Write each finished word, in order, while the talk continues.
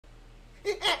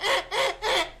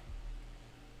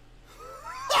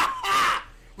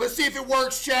Let's see if it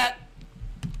works, chat.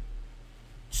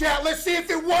 Chat, let's see if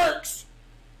it works.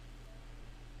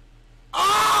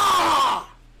 Ah!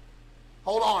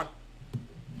 Hold on.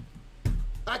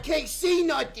 I can't see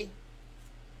nothing.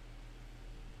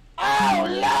 Oh,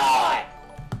 Lord!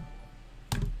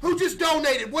 Who just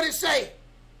donated? What'd it say?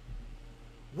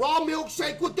 Raw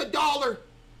milkshake with the $1.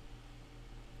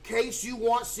 Case you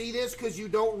want see this because you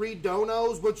don't read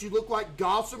donos, but you look like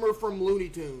Gossamer from Looney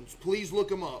Tunes. Please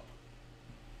look him up.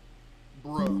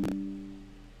 Bruh.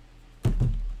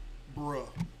 Bruh.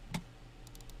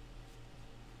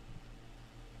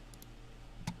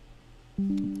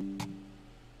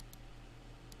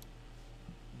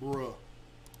 Bruh.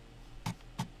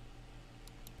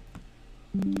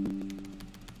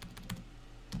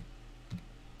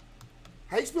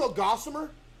 How you spell Gossamer?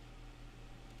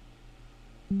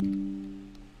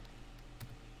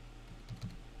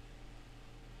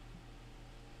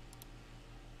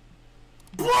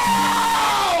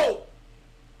 Bro!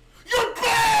 You're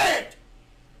banned!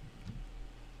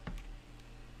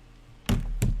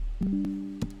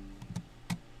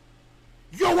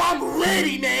 Yo, I'm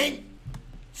ready, man!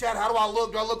 Chad, how do I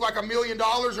look? Do I look like $1 million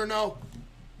or no?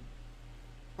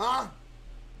 Huh?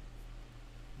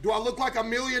 Do I look like $1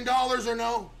 million or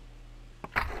no?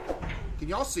 Can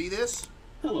y'all see this?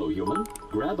 Hello, human.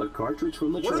 Grab a cartridge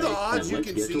from the tray. What are the odds and you let's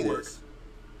can get see to work. this?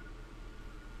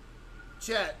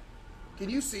 Chat, can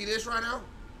you see this right now?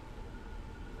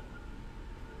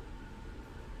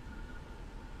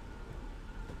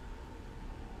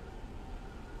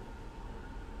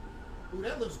 Ooh,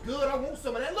 that looks good. I want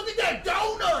some of that. Look at that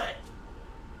donut!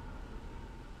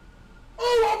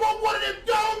 Oh, I want one of them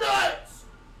donuts!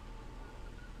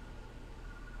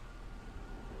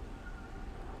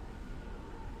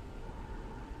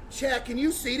 Chat, can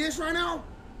you see this right now?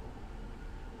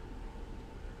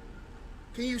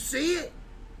 Can you see it?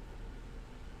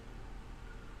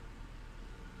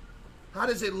 How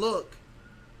does it look?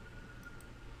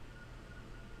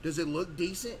 Does it look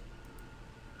decent?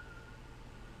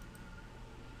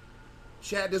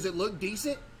 Chat, does it look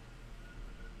decent?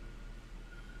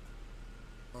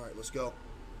 All right, let's go.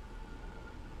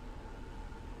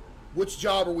 Which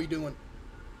job are we doing?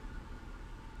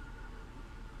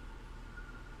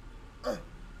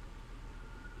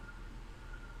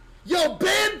 Yo,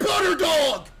 ban Butter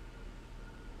Dog!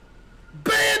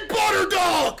 Ban Butter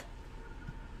Dog!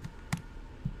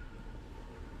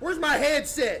 Where's my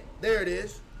headset? There it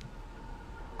is.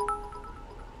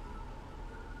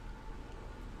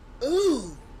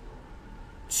 Ooh.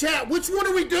 Chat, which one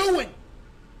are we doing?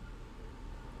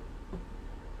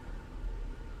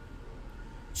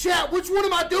 Chat, which one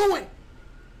am I doing?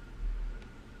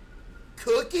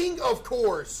 Cooking? Of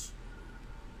course.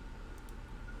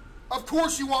 Of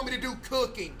course you want me to do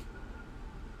cooking.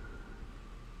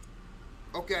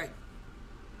 Okay.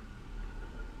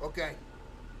 Okay.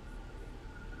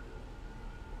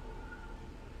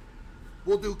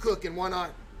 We'll do cooking, why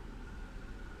not?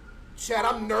 Chat,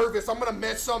 I'm nervous. I'm gonna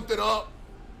mess something up.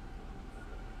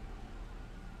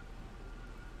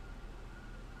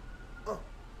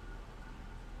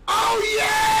 Oh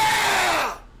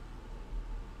yeah!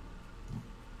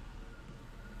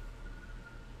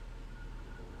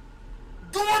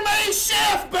 Gourmet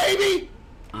chef, baby!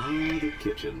 Ah, the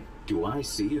kitchen. Do I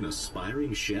see an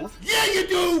aspiring chef? Yeah, you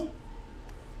do!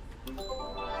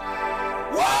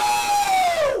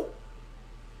 Whoa!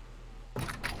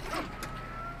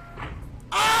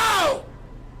 Oh!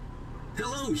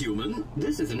 Hello, human.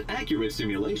 This is an accurate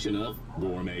simulation of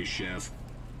gourmet chef.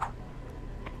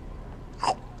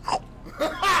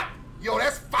 Yo,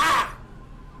 that's fire!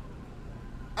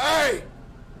 Hey!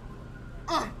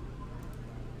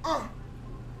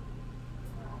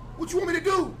 What you want me to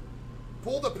do?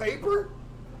 Pull the paper?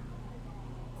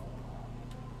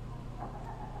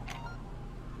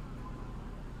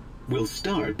 We'll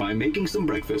start by making some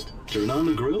breakfast. Turn on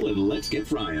the grill and let's get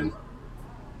frying.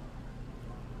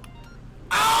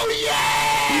 Oh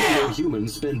yeah! Even though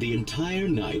humans spend the entire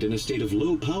night in a state of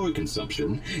low power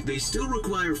consumption, they still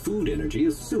require food energy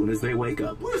as soon as they wake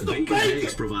up. Where's the Bacon and bacon?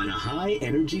 eggs provide a high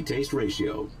energy taste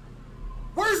ratio.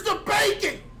 Where's the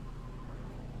bacon?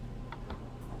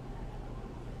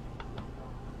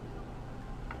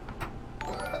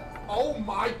 Oh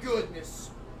my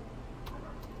goodness.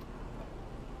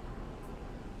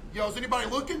 Yo, is anybody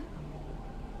looking?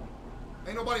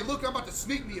 Ain't nobody looking. I'm about to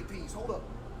sneak me a piece. Hold up.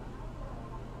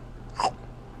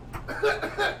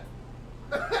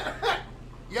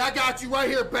 Yeah, I got you right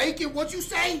here. Bacon, what'd you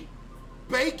say?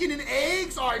 Bacon and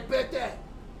eggs? All right, bet that.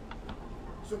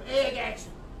 Some egg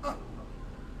action.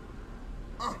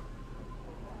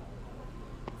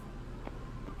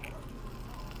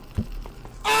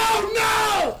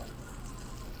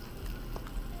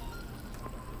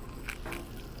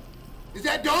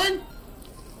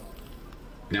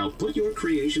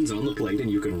 variations on the plate, and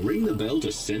you can ring the bell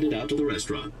to send it out to the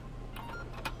restaurant.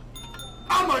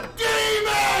 I'm a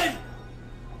demon!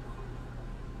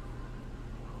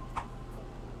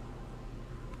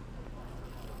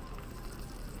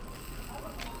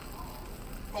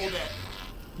 Hold that.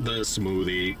 The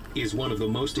smoothie is one of the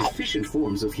most efficient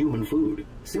forms of human food.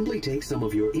 Simply take some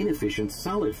of your inefficient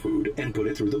solid food and put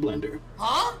it through the blender.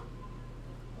 Huh?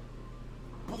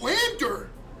 Blender?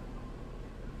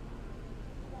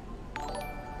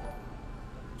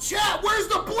 Chat, where's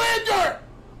the blender?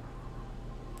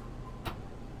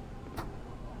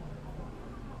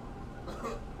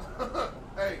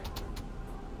 Hey.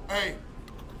 Hey.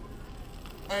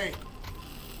 Hey.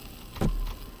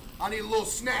 I need a little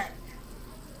snack.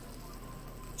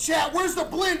 Chat, where's the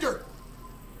blender?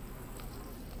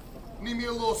 Need me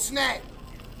a little snack.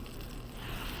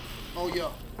 Oh,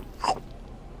 yeah.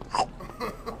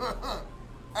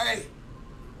 Hey.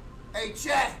 Hey,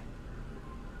 chat.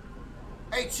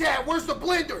 Hey, chat, where's the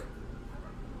blender?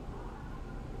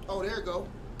 Oh, there you go.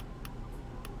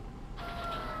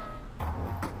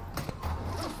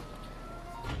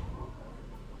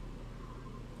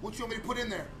 What you want me to put in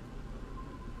there?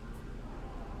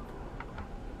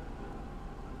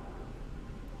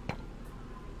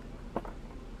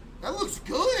 That looks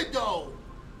good, though.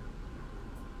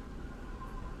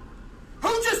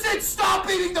 Who just said stop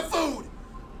eating the food?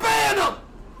 Ban them!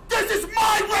 This is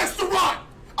my restaurant!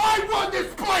 I run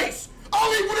this place!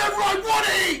 I'll eat whatever I want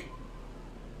to eat!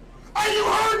 Hey, you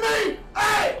heard me?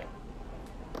 Hey!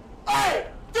 Hey!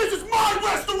 This is my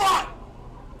restaurant!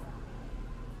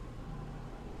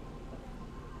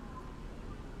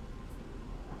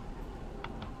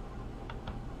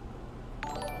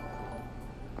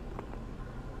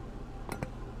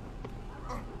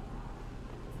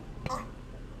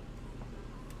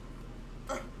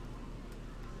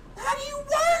 How do you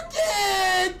work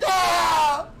it?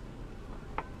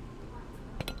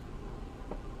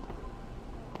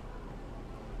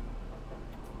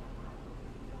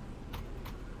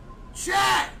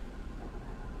 Chat!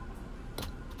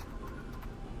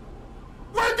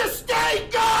 Where'd the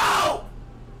steak go?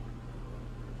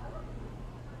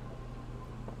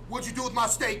 What'd you do with my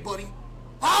steak, buddy?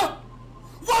 Huh?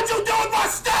 What'd you do with my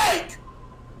steak?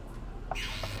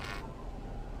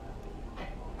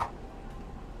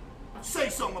 Say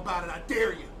something about it, I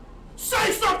dare you.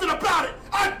 Say something about it,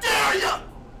 I dare you!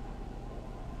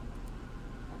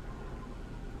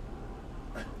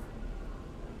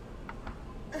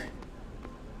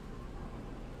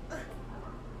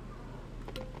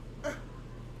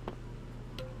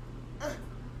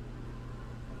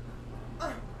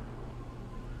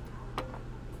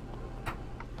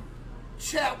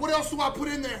 Chat, what else do I put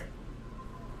in there?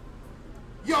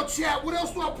 Yo, chat, what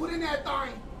else do I put in that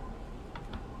thing?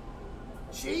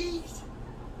 Cheese?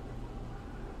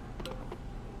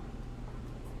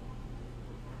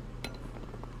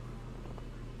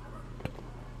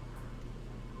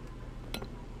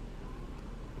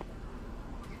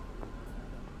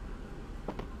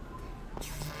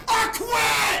 I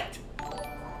quit!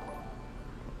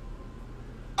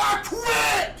 I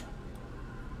quit!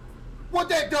 What'd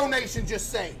that donation just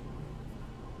say?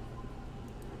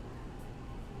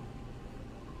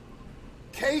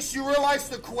 Case, you realize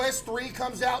the Quest 3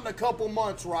 comes out in a couple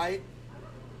months, right?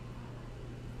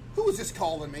 Who is this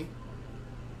calling me?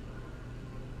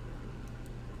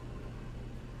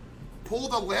 Pull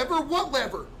the lever? What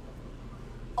lever?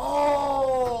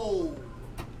 Oh!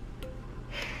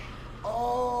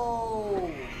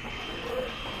 Oh!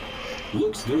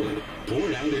 Looks good. Pour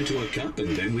it out into a cup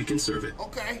and then we can serve it.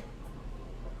 Okay.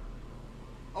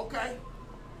 Okay.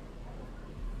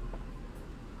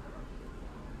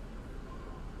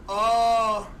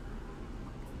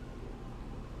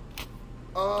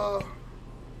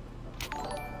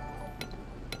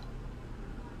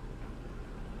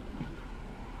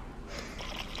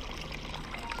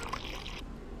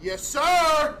 Yes,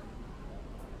 sir.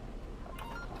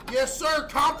 Yes, sir.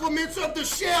 Compliments of the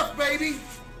chef, baby.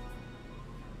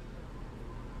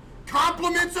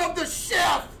 Compliments of the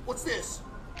chef. What's this?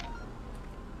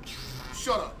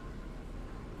 Shut up.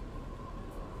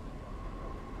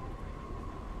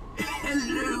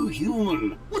 Hello,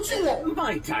 human. What you want?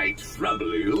 Might I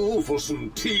trouble you for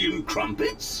some tea and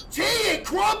crumpets? Tea and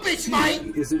crumpets,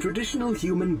 mate. Tea is a traditional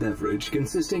human beverage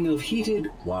consisting of heated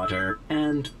water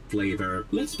and flavor.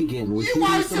 Let's begin with You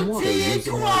want heating some water tea and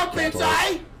using our crumpets, kettle.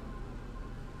 eh?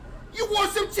 You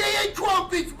want some tea and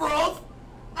crumpets, bro?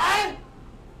 Eh?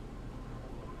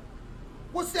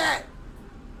 What's that?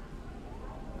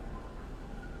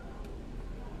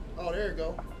 Oh, there you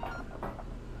go.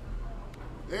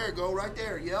 There you go, right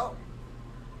there, yep.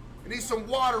 It needs some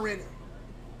water in it.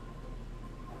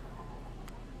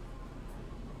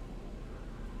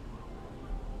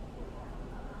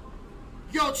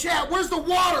 Yo, chat, where's the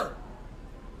water?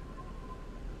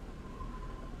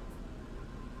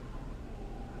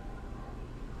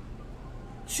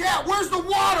 Chat, where's the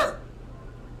water?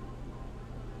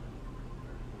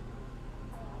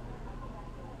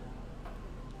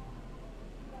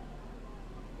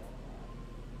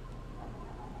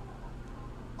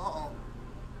 Uh-oh.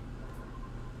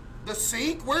 The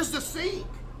sink? Where's the sink?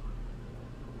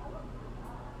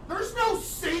 There's no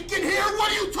sink in here.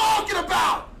 What are you talking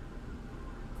about?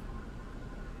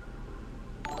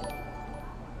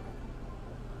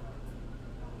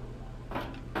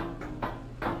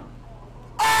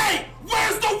 Hey!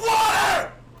 Where's the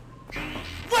water?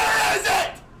 Where is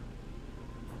it?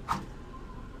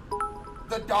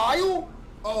 The dial?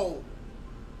 Oh.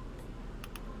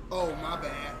 Oh, my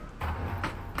bad.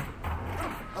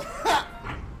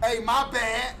 Hey, my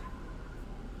bad.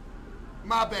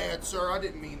 My bad, sir. I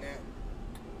didn't mean that.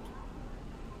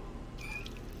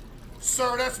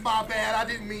 Sir, that's my bad. I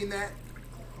didn't mean that.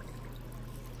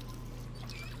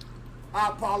 I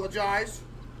apologize.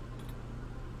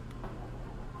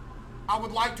 I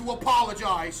would like to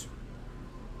apologize.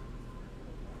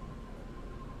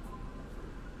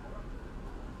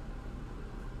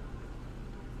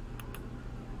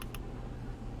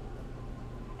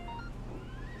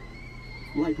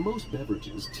 Like most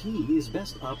beverages, tea is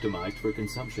best optimized for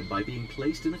consumption by being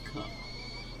placed in a cup.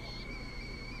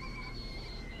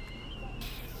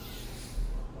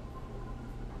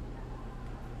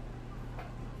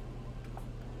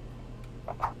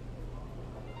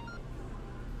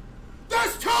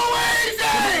 That's too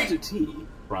easy! To tea,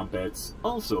 crumpets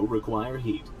also require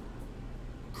heat.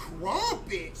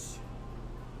 Crumpets?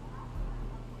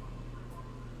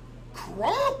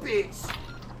 Crumpets?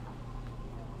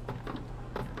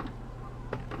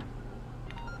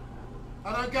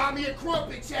 I done got me a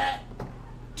crumpet, chat.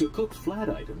 To cook flat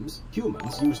items,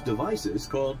 humans use devices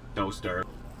called toaster.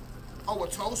 Oh, a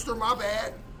toaster? My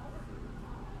bad.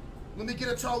 Let me get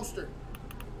a toaster.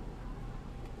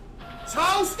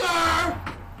 Toaster!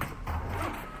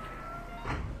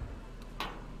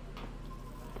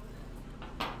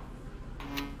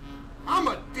 I'm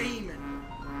a demon.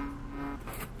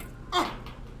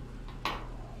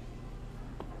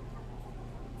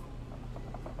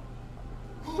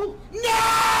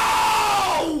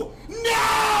 No!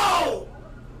 No!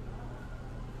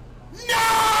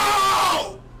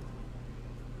 No!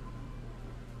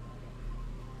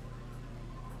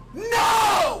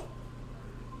 No!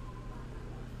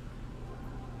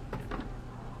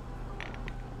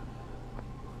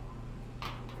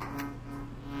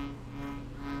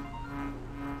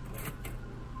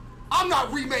 I'm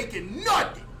not remaking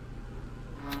nothing.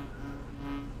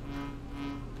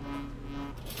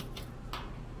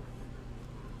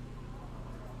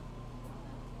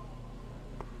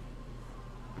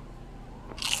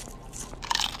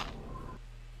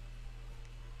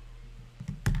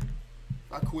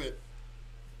 I quit.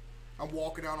 I'm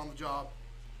walking out on the job.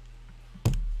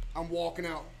 I'm walking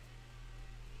out.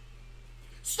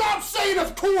 Stop saying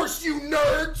of course, you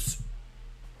nerds!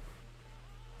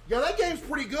 Yo, that game's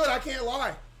pretty good, I can't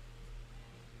lie.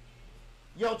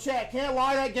 Yo, chat, can't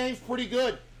lie, that game's pretty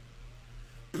good.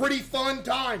 Pretty fun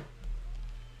time.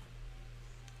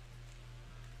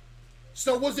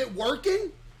 So was it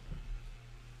working?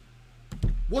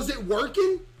 Was it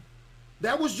working?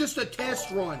 That was just a test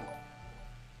run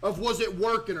of was it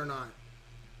working or not.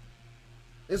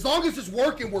 As long as it's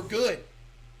working, we're good.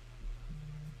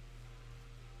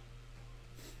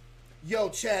 Yo,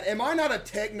 chat, am I not a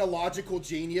technological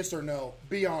genius or no?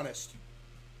 Be honest.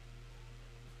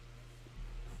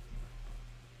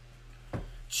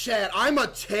 Chat, I'm a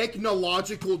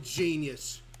technological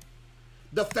genius.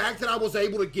 The fact that I was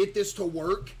able to get this to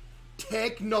work,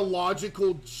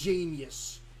 technological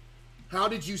genius. How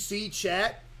did you see,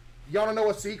 chat? Y'all wanna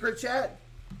know a secret, chat?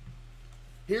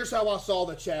 Here's how I saw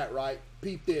the chat, right?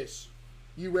 Peep this.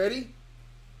 You ready?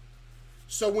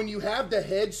 So when you have the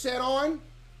headset on,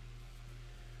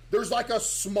 there's like a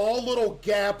small little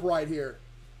gap right here.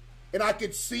 And I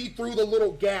could see through the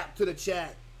little gap to the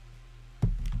chat.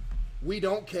 We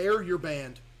don't care, you're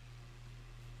banned.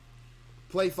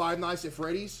 Play Five Nights at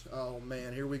Freddy's? Oh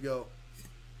man, here we go.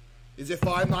 Is it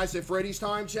Five Nights at Freddy's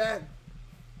time, chat?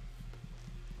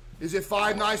 Is it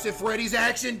Five Nights at Freddy's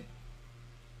action?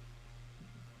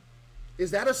 Is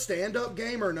that a stand-up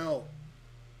game or no?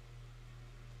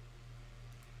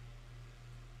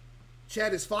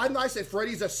 Chat, is Five Nights at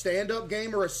Freddy's a stand-up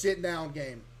game or a sit-down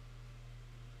game?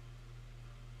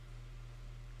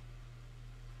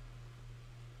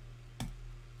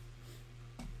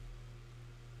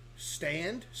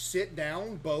 Stand, sit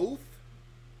down, both?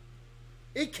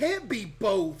 It can't be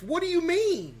both. What do you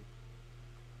mean?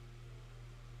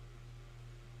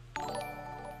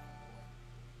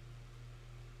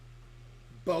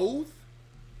 Both?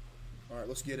 Alright,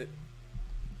 let's get it.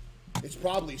 It's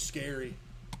probably scary.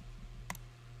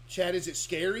 Chat, is it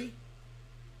scary?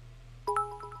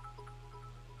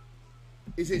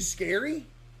 Is it scary?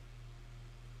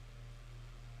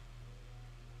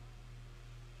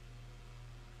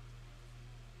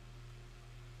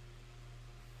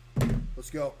 Let's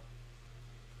go.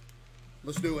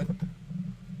 Let's do it.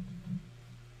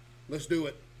 Let's do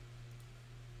it.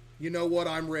 You know what?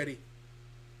 I'm ready.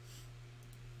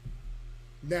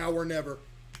 Now or never.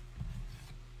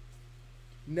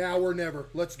 Now or never.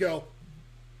 Let's go.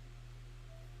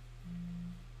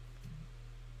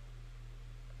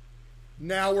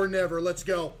 Now or never. Let's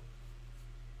go.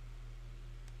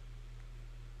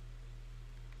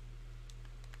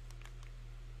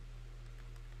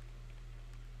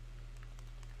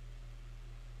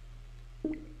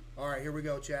 All right, here we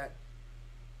go, chat.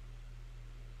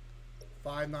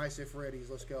 5 Nights at Freddy's.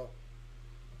 Let's go.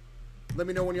 Let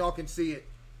me know when y'all can see it.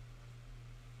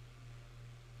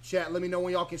 Chat, let me know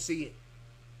when y'all can see it.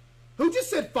 Who just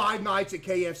said 5 Nights at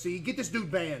KFC? Get this dude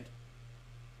banned.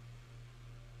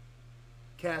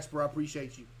 Casper, I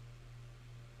appreciate you.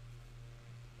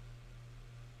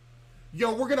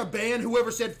 Yo, we're going to ban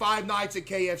whoever said 5 Nights at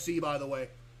KFC, by the way.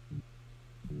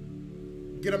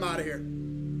 Get him out of here.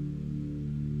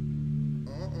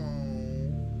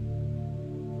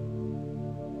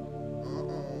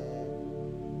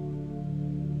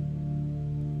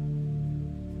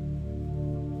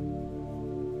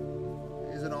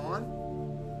 Is it on?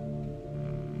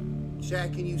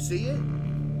 Chat, can you see it?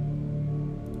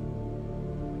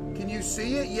 Can you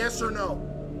see it? Yes or no?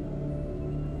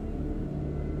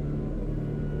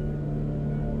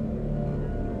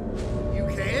 You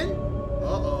can?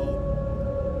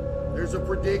 Uh-oh. There's a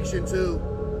prediction, too.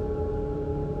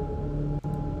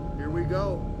 Here we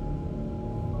go.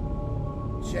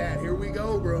 Chat, here we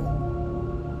go, bro.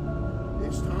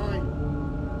 It's time.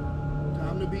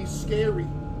 Time to be scary.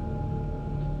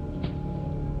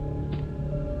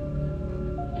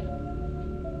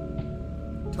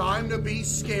 Time to be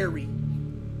scary.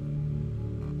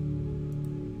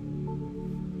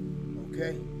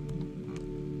 Okay.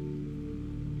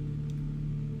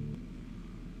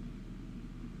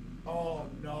 Oh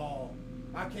no.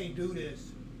 I can't do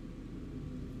this.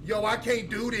 Yo, I can't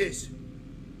do this.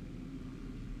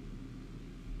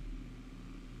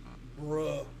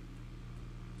 Bruh.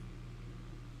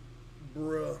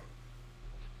 Bruh.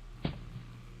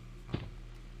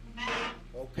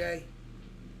 Okay.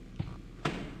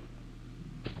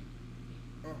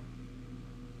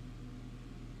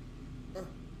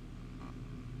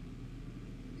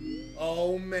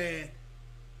 Oh man.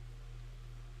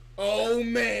 Oh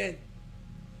man.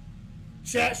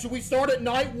 Chat, should we start at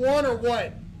night 1 or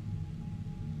what?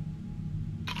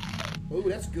 Ooh,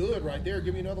 that's good right there.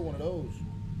 Give me another one of those.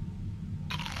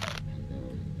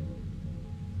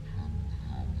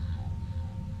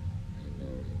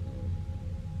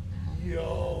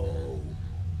 Yo.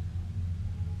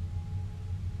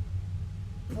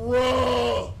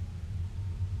 Bruh.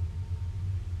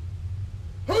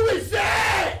 Who is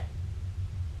that?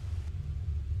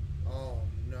 Oh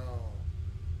no.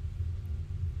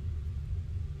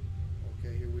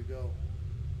 Okay, here we go.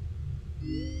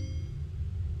 Here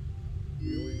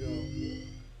we go.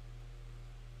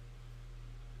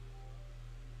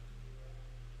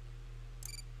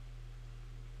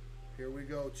 Here we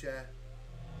go, chat.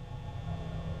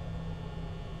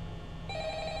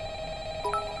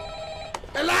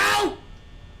 Hello?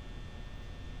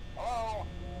 Hello?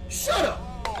 Shut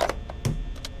up!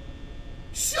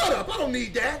 Shut up! I don't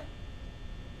need that!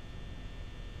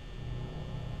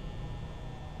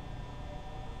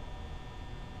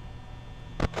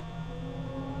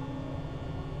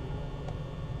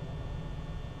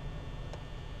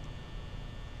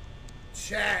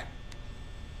 Chat.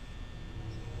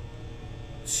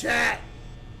 Chat.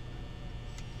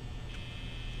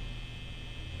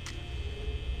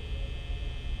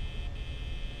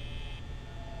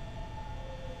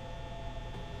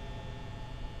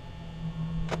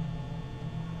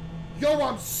 Yo,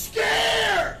 I'm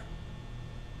scared!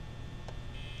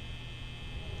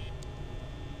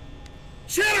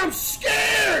 Chat, I'm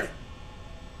scared!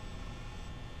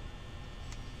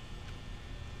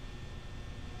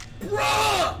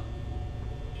 Bruh!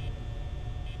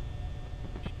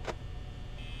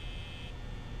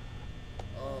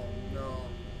 Oh no.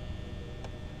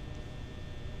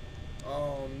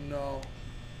 Oh no.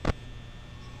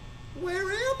 Where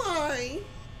am I?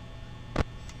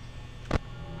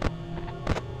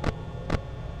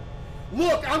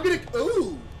 Look, I'm gonna...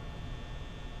 Ooh.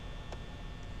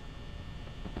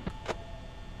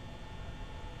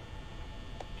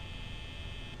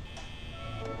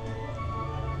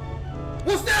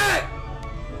 What's that?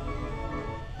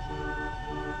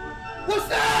 What's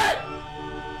that?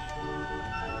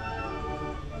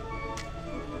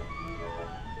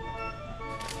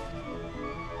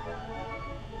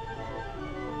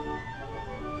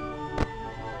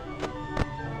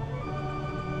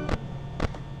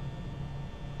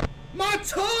 My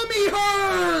tummy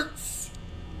hurts!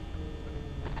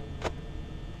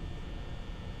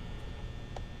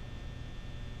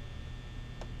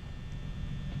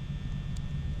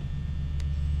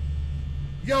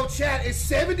 Yo, chat, is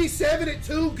 77 at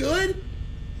 2 good?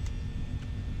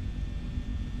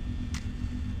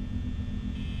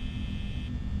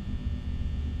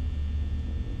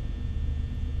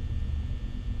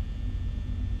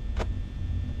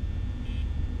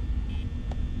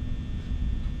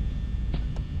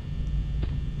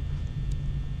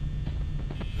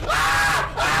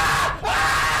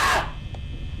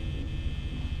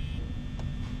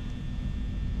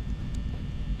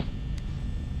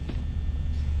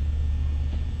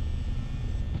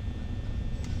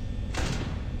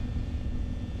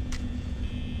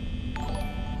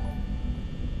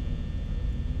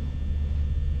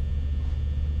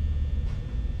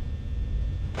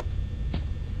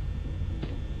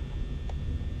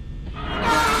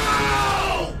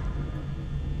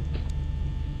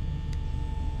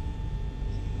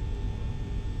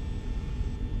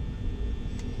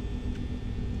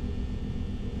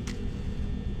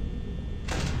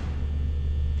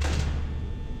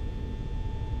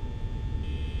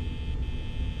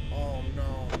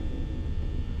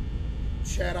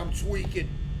 Chat, I'm tweaking.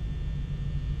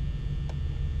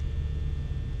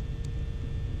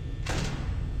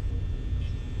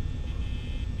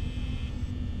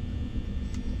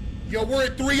 Yo, we're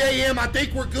at 3 a.m. I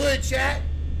think we're good, chat.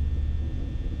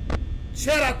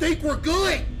 Chat, I think we're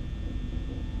good.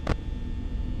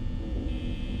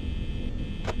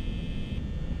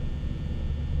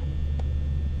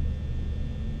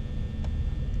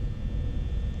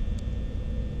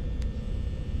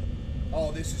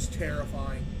 Oh, this is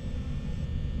terrifying.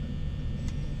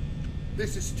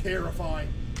 This is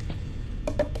terrifying.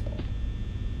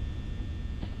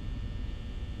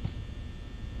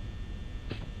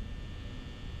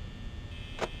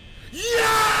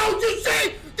 Yo!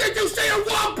 Did you see her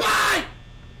walk by?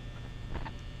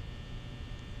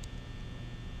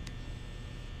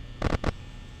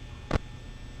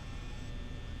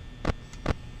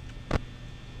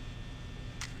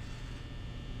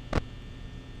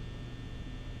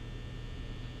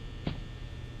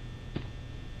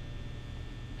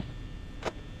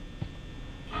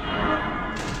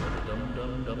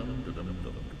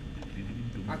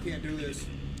 I can't do this.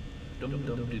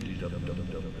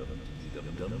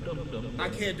 I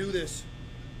can't do this.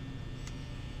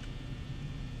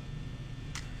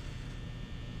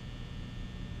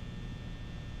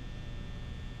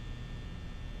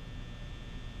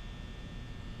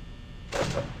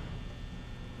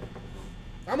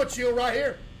 I'm gonna chill right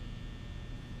here.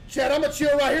 Chad, I'm gonna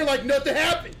chill right here like nothing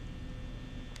happened.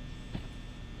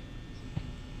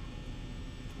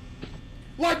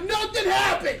 Like nothing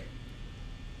happened.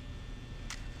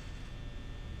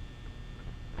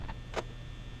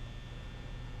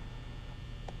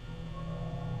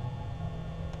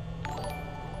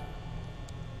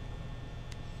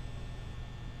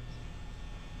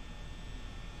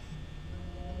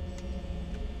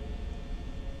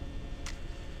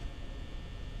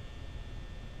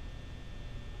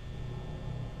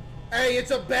 Hey,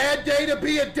 it's a bad day to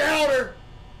be a doubter.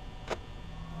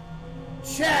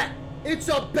 Chat, it's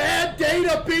a bad day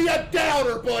to be a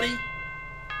doubter, buddy.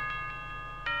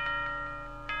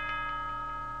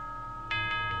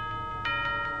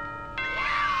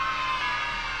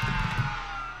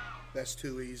 That's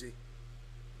too easy.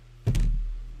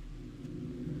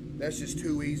 That's just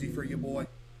too easy for you, boy.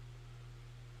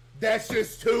 That's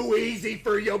just too easy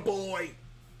for you, boy.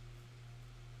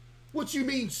 What you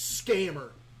mean,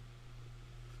 scammer?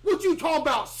 What you talking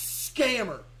about,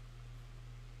 scammer?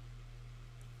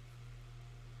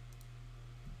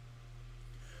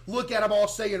 Look at them all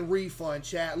saying refund,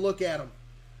 chat. Look at them.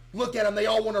 Look at them. They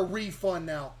all want a refund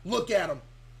now. Look at them.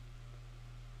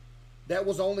 That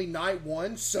was only night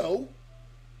one, so?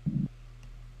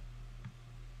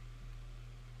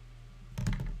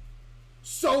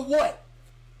 So what?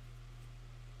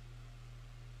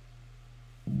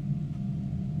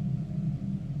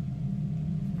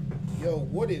 Yo,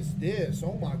 what is this?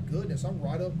 Oh my goodness, I'm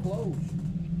right up close.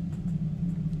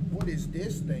 What is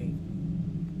this thing?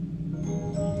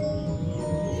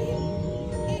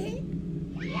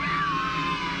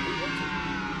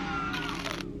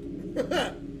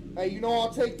 Hey, you know I'll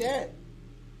take that.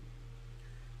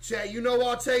 Chat, you know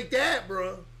I'll take that,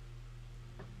 bro.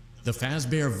 The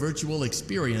Fazbear Virtual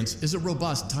Experience is a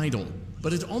robust title,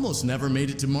 but it almost never made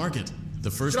it to market.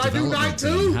 The first development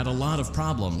team had a lot of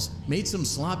problems, made some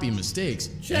sloppy mistakes,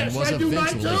 and was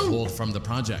eventually pulled from the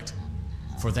project.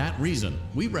 For that reason,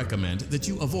 we recommend that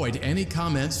you avoid any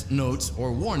comments, notes,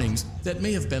 or warnings that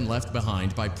may have been left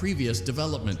behind by previous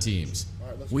development teams.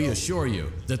 Right, we assure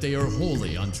you that they are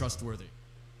wholly untrustworthy.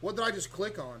 What did I just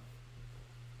click on?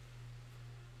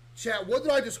 Chat, what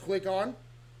did I just click on?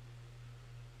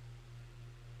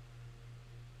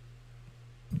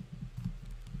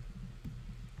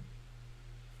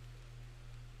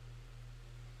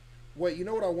 Wait, you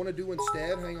know what I want to do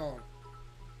instead? Hang on.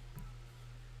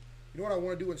 You know what I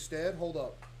want to do instead? Hold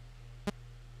up.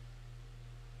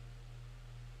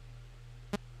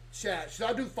 Chat, should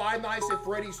I do Five Nights at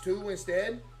Freddy's 2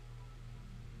 instead?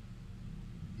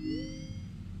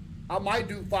 I might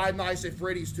do Five Nights at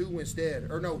Freddy's 2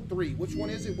 instead. Or no, 3. Which one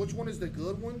is it? Which one is the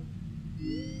good one?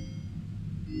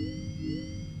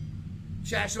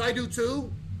 Chat, should I do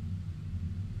 2?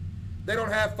 They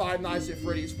don't have Five Nights at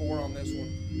Freddy's 4 on this one.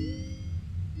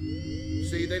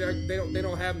 See, they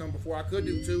don't have number 4. I could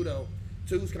do 2 though.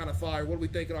 2's kind of fire. What are we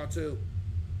thinking on 2?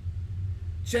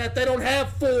 Chat, they don't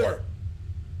have 4.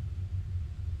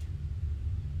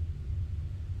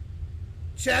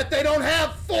 Chat, they don't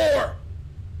have 4.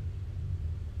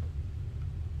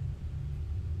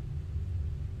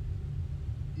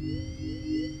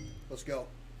 Let's go.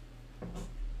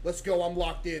 Let's go. I'm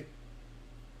locked in.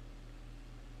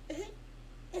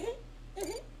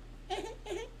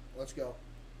 Let's go.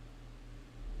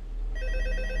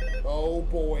 Oh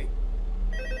boy.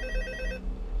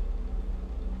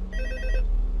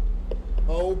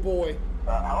 Oh boy.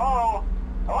 Hello?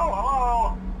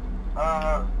 Hello?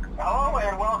 Hello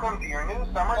and welcome to your new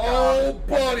summer job. Oh,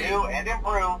 buddy. New and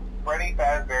improved Freddy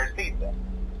Fazbear's Pizza.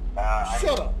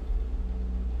 Shut up.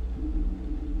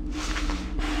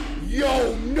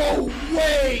 Yo, no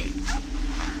way!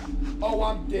 Oh,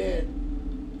 I'm dead.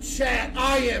 Chat,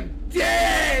 I am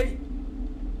dead!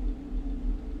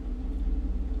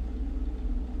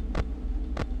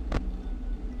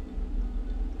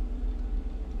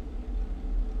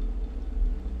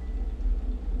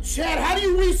 Chat, how do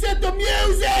you reset the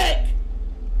music?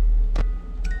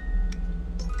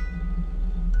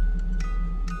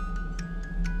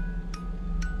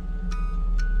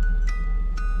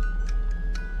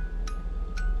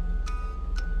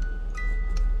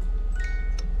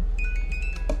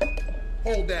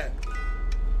 Hold that.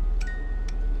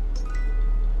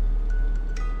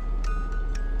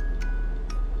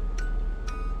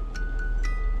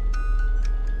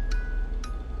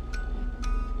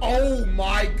 Oh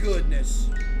my goodness.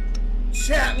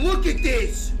 Chat, look at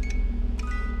this.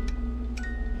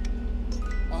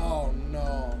 Oh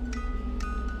no.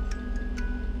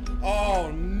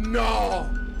 Oh no.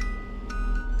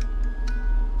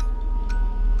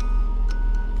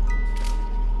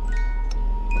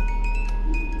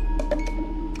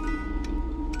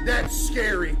 That's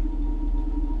scary.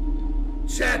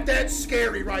 Chat, that's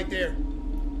scary right there.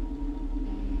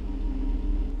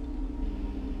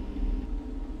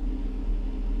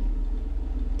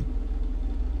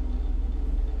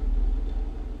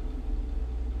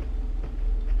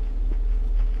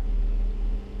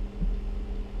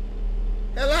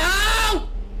 Hello?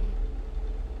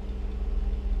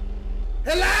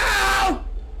 Hello?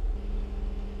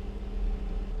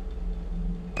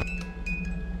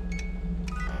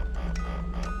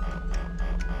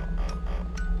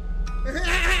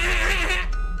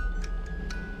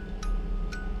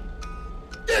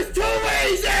 It's too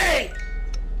easy!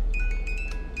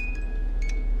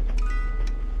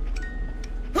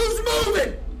 Who's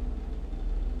moving?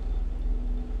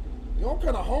 Y'all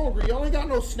kind of hungry. Y'all ain't got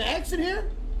no snacks in here?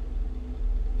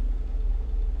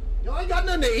 Y'all ain't got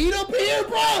nothing to eat up here,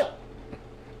 bro?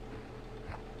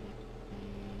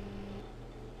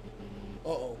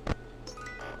 Uh-oh.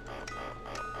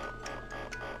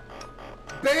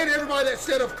 Ban everybody that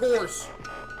said of course.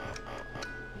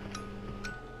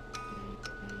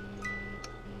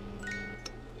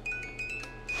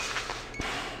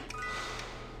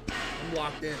 I'm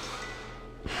locked in.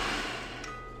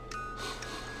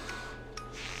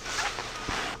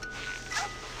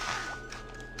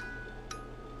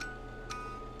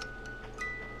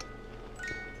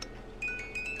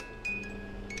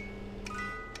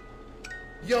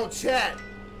 Yo, chat,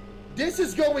 this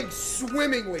is going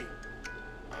swimmingly.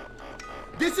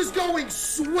 This is going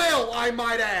swell, I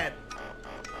might add.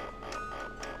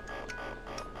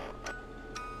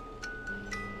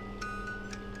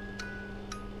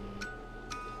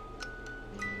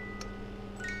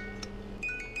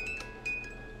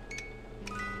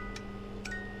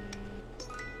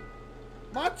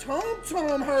 My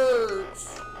tum-tum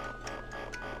hurts.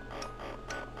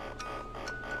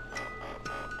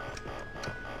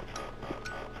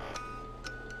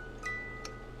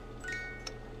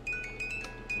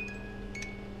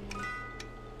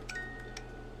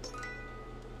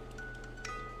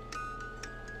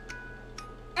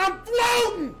 I'm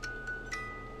floating!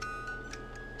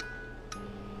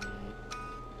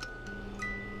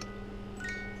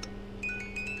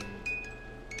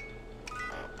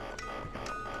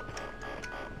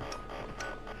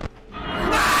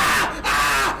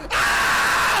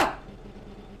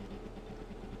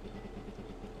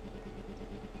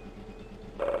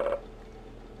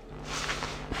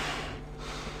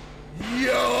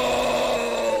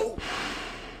 Yo!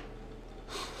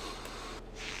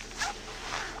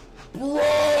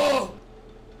 Bro!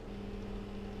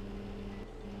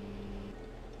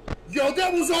 Yo,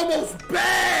 that was almost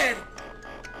bad!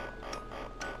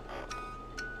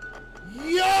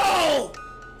 Yo!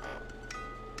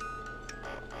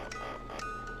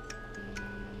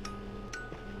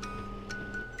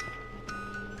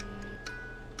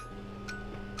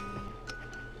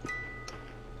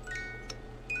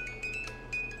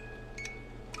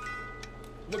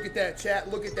 Look at that, chat.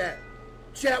 Look at that.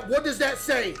 Chat, what does that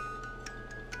say?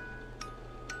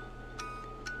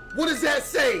 What does that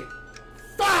say?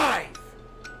 5!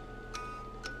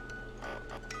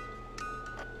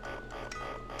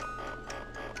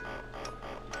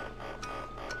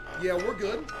 Yeah, we're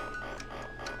good.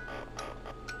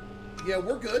 Yeah,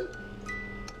 we're good.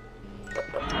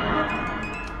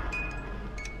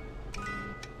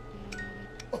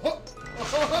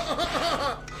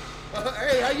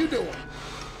 Hey, how you doing?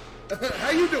 How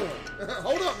you doing?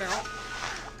 Hold up now.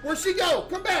 Where'd she go?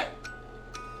 Come back.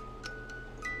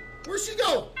 Where'd she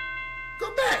go?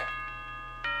 Come back.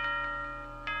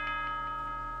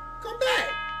 Come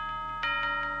back.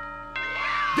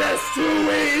 That's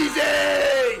too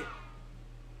easy.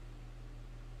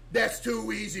 That's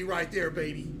too easy right there,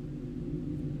 baby.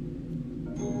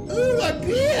 Ooh, a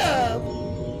gift.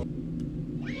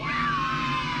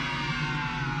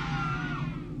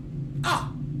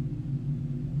 Ah.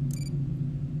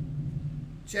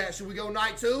 Chat, should we go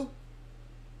night 2?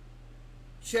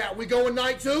 Chat, we going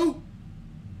night 2?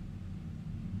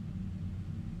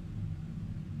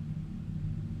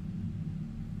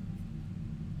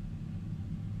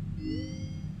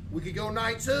 We could go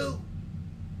night 2.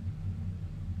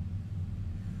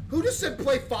 Who just said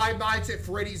play Five Nights at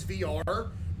Freddy's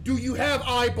VR? Do you have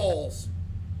eyeballs?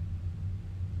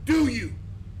 Do you?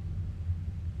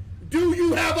 Do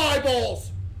you have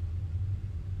eyeballs?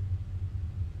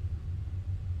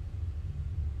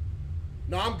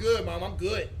 No, I'm good, Mom. I'm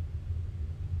good.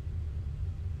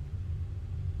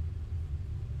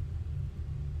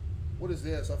 What is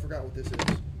this? I forgot what this is.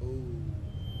 Ooh.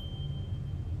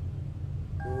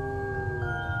 Ooh.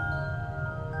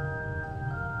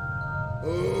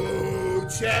 Ooh,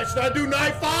 chat. Should I do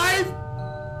night 5?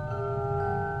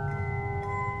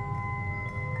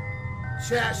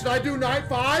 Chat, should I do night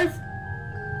 5?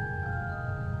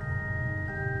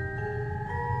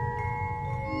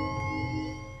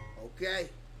 Okay.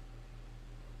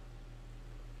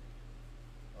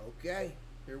 Okay.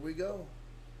 Here we go.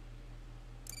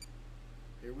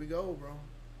 Here we go, bro.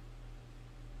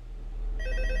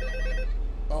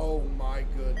 Oh my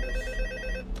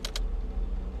goodness.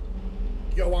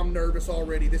 Yo, I'm nervous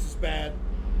already. This is bad.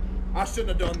 I shouldn't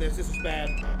have done this. This is bad.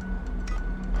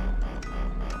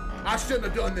 I shouldn't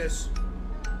have done this.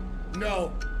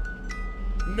 No.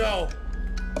 No.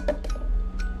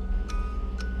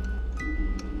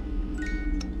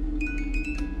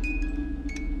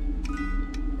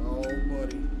 Oh,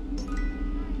 buddy.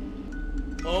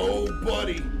 Oh,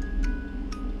 buddy.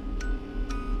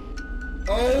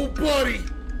 Oh, buddy.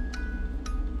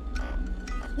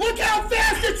 Look how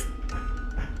fast it's...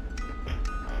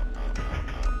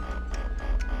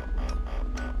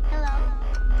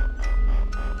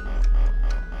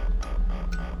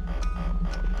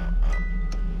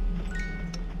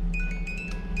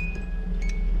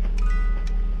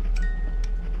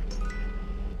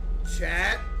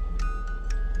 Chat.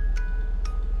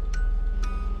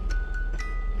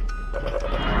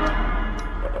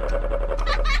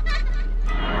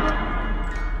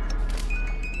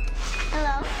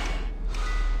 Hello.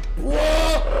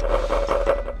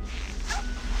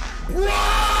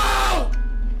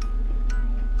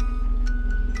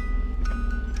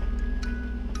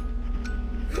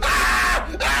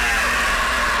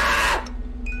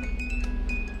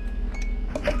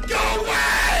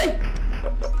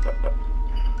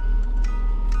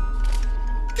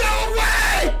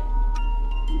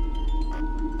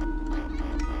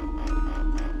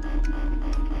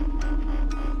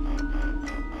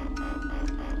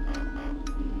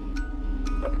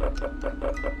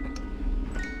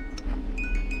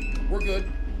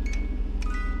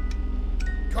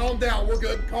 down. We're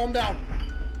good. Calm down.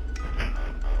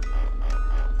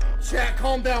 Chat,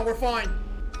 calm down. We're fine.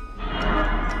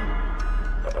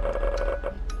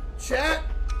 Chat.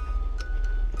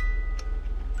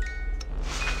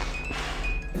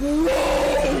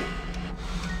 Bro!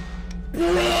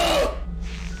 Bro!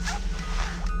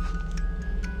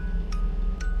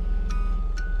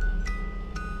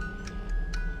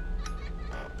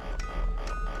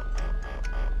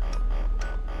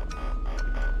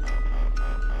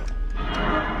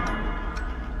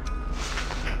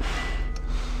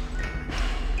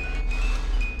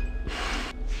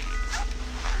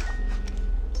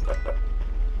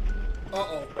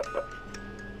 Uh-oh.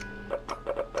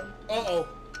 Uh-oh.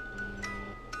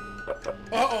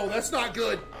 Uh-oh, that's not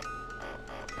good.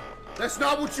 That's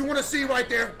not what you want to see right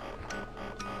there.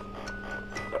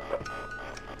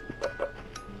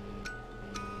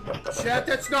 Chat,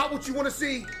 that's not what you want to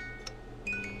see.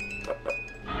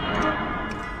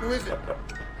 Who is it?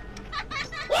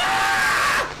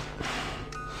 Ah!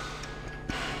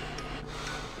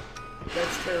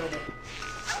 That's terrible.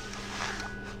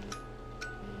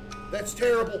 That's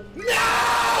terrible.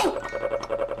 No!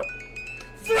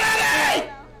 Freddy!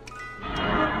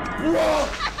 Bro!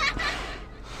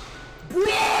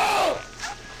 Bro!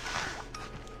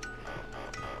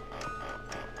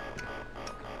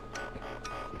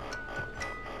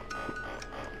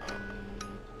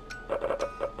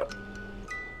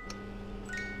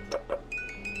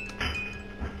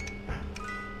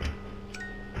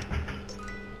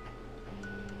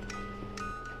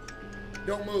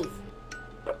 Don't move.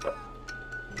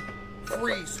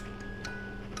 Freeze.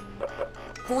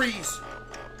 Freeze.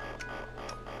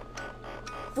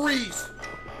 Freeze.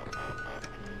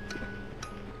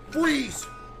 Freeze.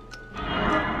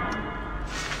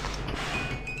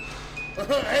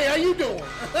 Hey, how you doing?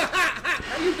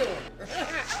 How you doing?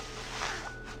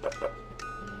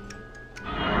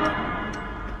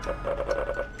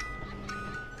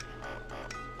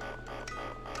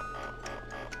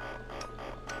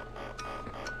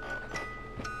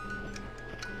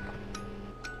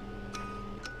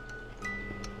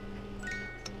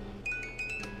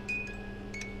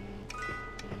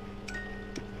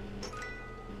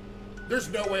 There's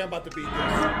no way I'm about to beat this.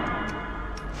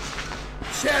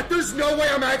 Chat, there's no way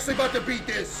I'm actually about to beat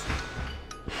this.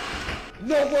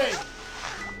 No way.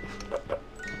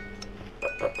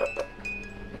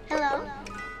 Hello?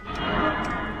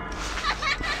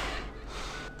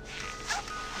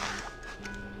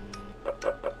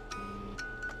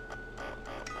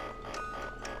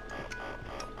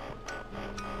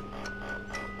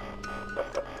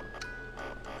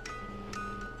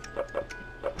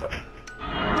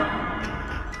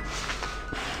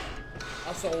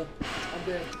 I sold. I'm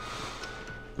dead.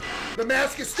 The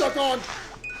mask is stuck on.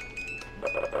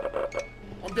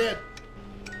 I'm dead.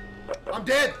 I'm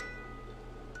dead.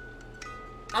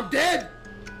 I'm dead.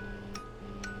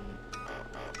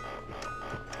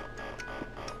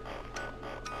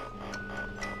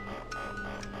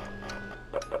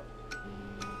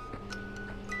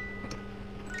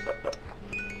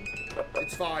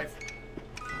 It's 5.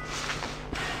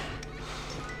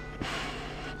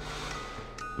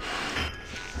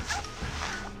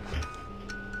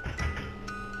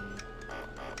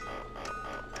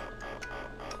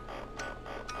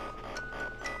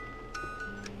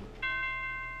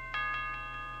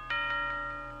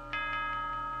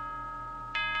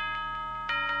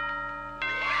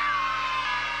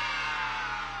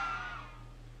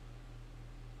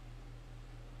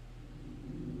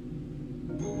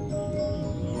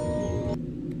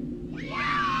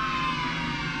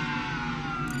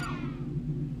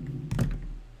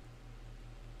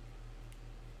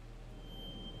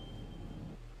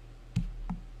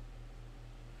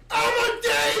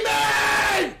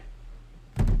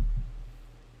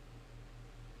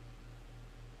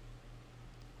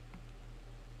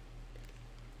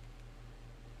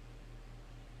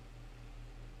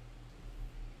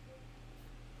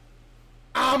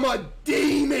 I'm a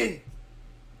demon!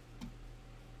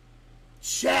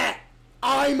 Chat,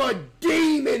 I'm a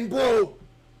demon, bro!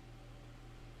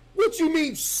 What you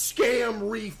mean, scam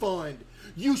refund?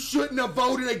 You shouldn't have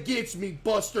voted against me,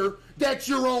 Buster. That's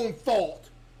your own fault.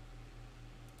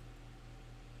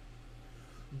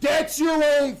 That's your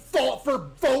own fault for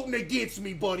voting against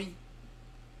me, buddy.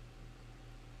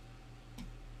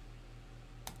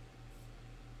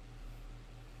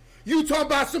 You talk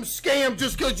about some scam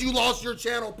just because you lost your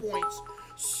channel points.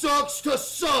 Sucks to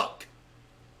suck.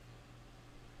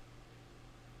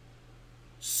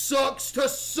 Sucks to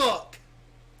suck.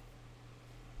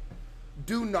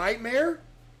 Do nightmare?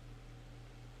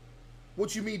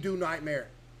 What you mean do nightmare?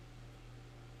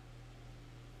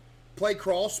 Play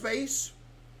crawl space.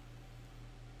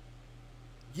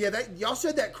 Yeah, that y'all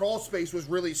said that crawl space was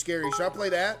really scary. Should I play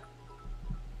that?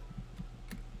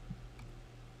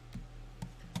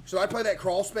 Should I play that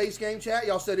crawl space game, chat?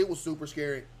 Y'all said it was super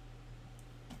scary.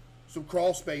 Some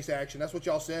crawl space action. That's what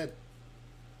y'all said.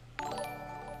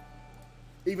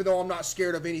 Even though I'm not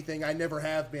scared of anything, I never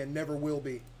have been, never will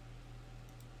be.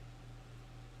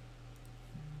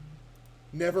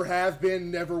 Never have been,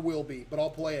 never will be. But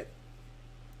I'll play it.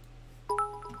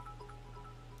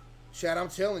 Chat, I'm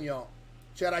telling y'all.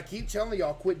 Chat, I keep telling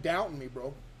y'all, quit doubting me,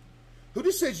 bro. Who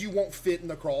just says you won't fit in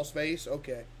the crawl space?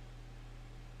 Okay.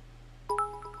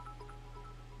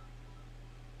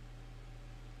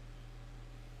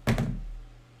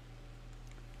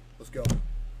 Let's go.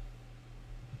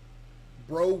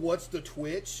 Bro, what's the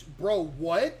Twitch? Bro,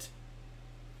 what?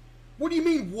 What do you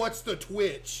mean, what's the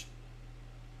Twitch?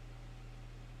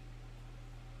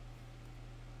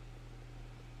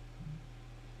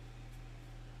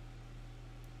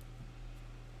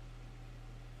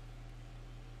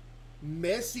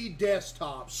 Messy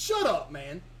desktop. Shut up,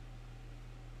 man.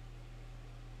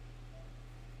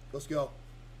 Let's go.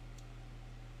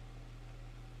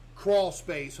 Crawl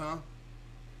space, huh?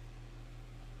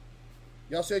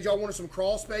 Y'all said y'all wanted some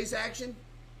crawl space action?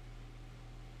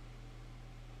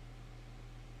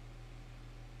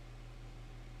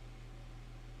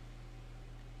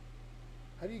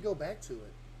 How do you go back to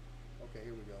it? Okay,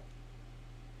 here we go.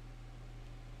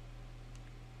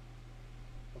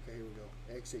 Okay, here we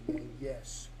go. Exit game.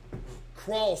 Yes.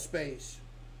 Crawl space.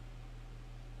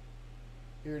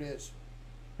 Here it is.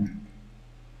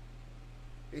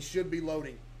 It should be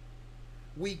loading.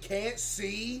 We can't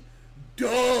see.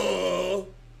 Duh.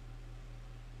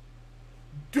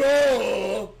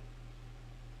 Duh.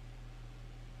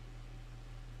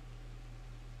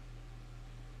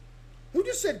 Who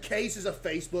just said Case is a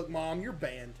Facebook mom? You're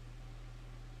banned.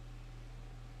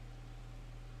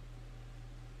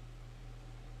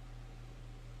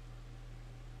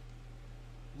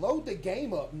 Load the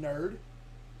game up, nerd.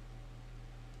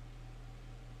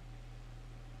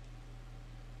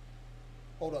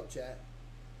 Hold up, chat.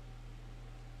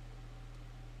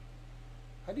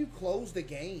 How do you close the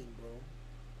game, bro?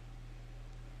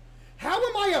 How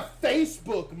am I a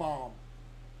Facebook mom?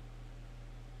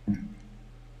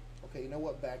 Okay, you know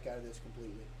what? Back out of this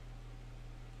completely.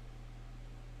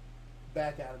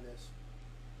 Back out of this.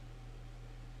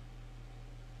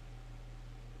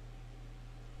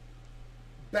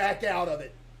 Back out of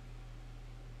it.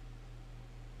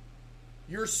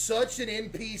 You're such an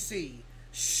NPC.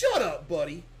 Shut up,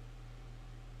 buddy.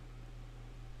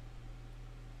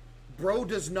 Bro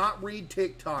does not read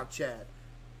TikTok, chat.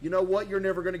 You know what? You're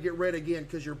never going to get read again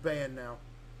because you're banned now.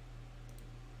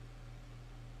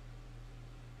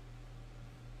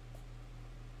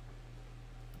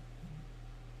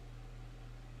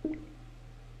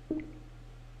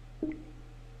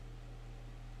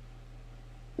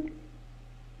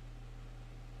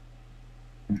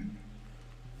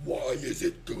 Why is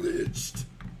it glitched?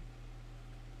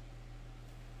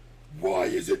 Why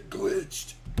is it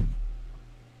glitched?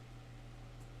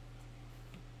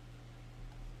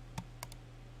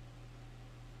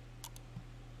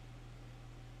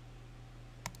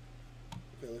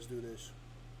 Okay, let's do this.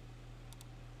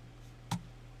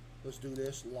 Let's do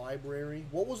this. Library.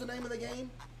 What was the name of the game?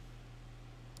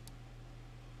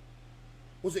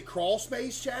 Was it Crawl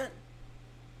Space, chat?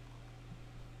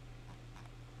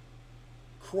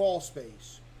 Crawl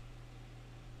space.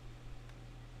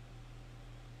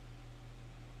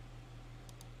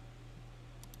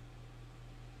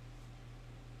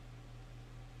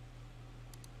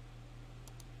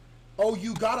 Oh,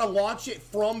 you gotta launch it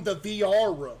from the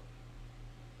VR.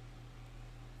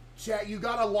 Chat, you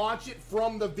gotta launch it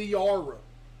from the VR.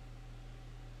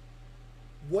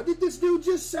 What did this dude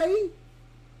just say?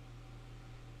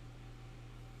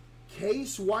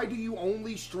 Case, why do you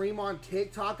only stream on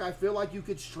TikTok? I feel like you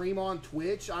could stream on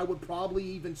Twitch. I would probably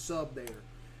even sub there.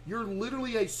 You're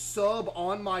literally a sub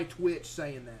on my Twitch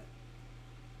saying that.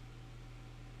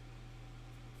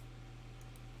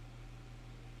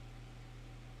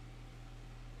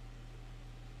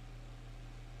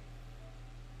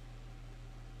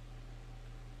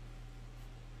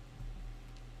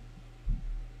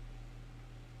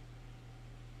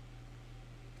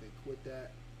 Okay, quit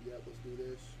that. Yep, let's do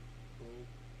this. Boom.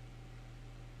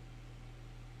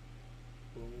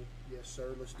 Boom. Yes,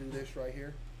 sir. Let's do this right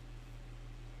here.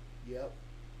 Yep.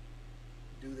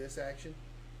 Do this action.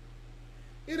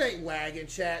 It ain't lagging,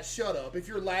 chat. Shut up. If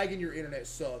you're lagging, your internet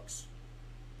sucks.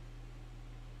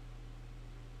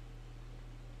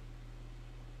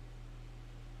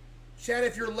 Chat,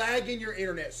 if you're lagging, your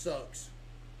internet sucks.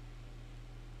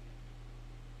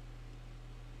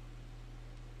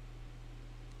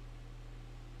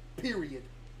 period.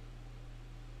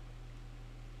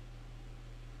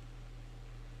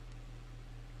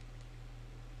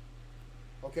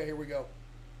 Okay, here we go.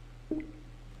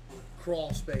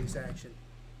 Crawl space action.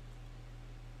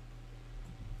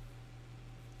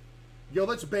 Yo,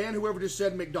 let's ban whoever just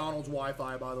said McDonald's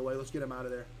Wi-Fi, by the way. Let's get him out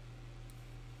of there.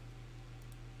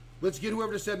 Let's get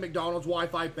whoever just said McDonald's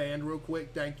Wi-Fi banned real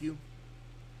quick. Thank you.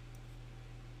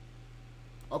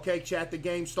 Okay, chat, the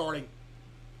game's starting.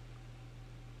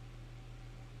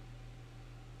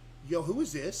 Yo, who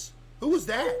is this? Who was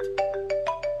that?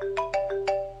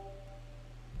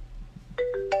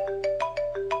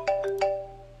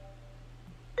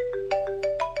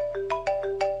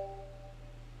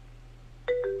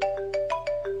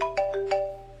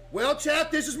 Well,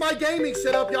 chat, this is my gaming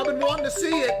setup. Y'all been wanting to see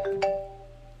it.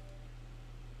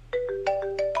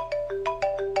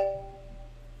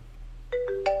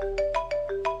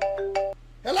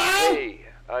 Hello? Hey,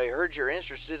 I heard you're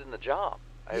interested in the job.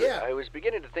 Yeah. I was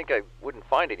beginning to think I wouldn't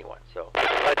find anyone, so...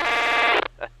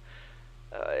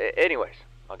 anyways,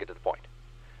 I'll get to the point.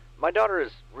 My daughter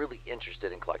is really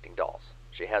interested in collecting dolls.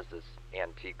 She has this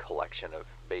antique collection of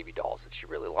baby dolls that she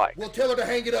really likes. Well, tell her to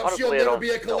hang it up. Honestly, She'll never be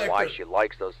a I don't know collector. why she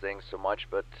likes those things so much,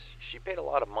 but she paid a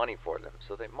lot of money for them,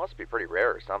 so they must be pretty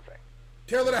rare or something.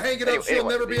 Tell her to hang it up. She'll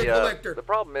never be a collector. The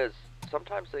problem is,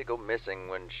 sometimes they go missing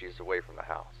when she's away from the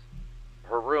house.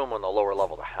 Her room on the lower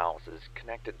level of the house is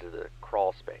connected to the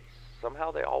crawl space.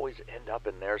 Somehow they always end up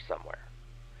in there somewhere,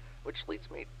 which leads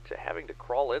me to having to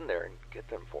crawl in there and get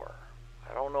them for her.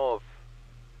 I don't know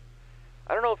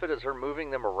if it is her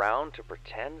moving them around to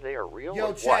pretend they are real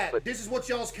Yo, or chat, what, but this is what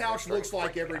y'all's couch looks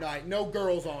like every night. No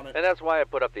girls on it. and that's why I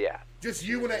put up the ad. Just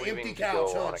you and an Leaving empty to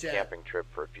couch, go huh, on a chat? camping trip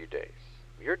for a few days.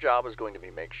 Your job is going to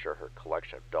be make sure her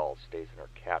collection of dolls stays in her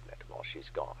cabinet while she's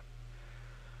gone.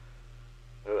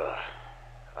 Ugh.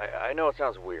 I know it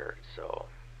sounds weird, so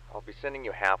I'll be sending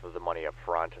you half of the money up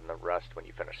front and the rest when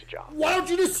you finish the job. Why don't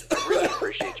you just... I really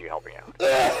appreciate you helping out.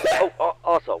 Oh,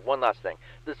 also, one last thing.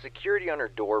 The security on her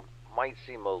door might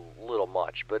seem a little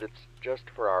much, but it's just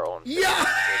for our own safety. Yeah!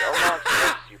 It unlocks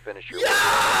once you finish your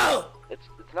work.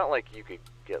 It's not like you could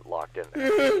get locked in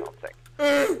there or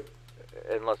something.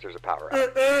 Unless there's a power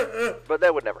outage. But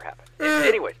that would never happen.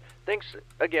 Anyways, thanks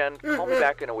again. Call me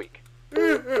back in a week.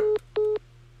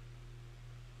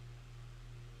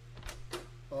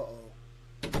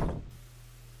 Uh-oh.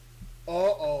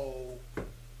 Uh-oh.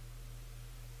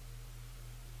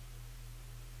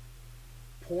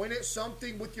 Point at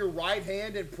something with your right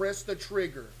hand and press the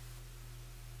trigger.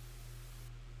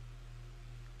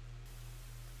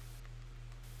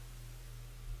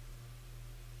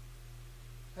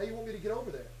 How you want me to get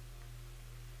over there?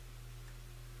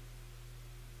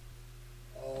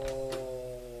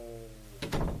 Oh.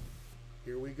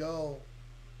 Here we go.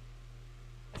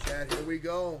 Chat, here we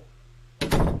go.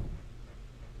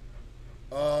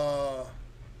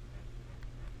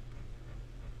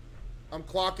 I'm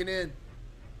clocking in.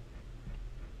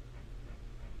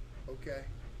 Okay.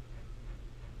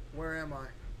 Where am I?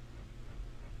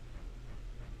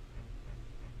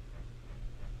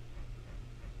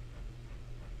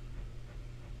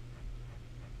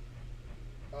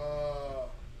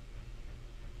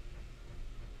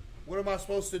 What am I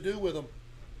supposed to do with them?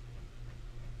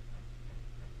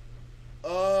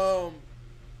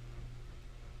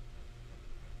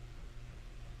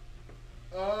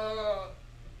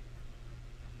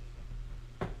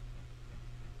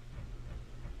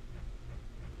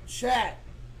 Chat.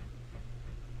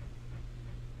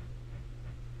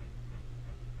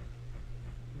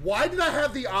 Why did I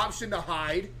have the option to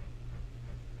hide?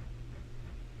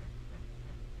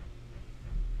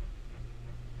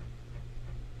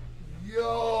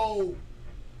 Yo.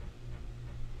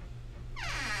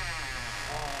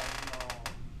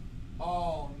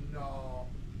 Oh no.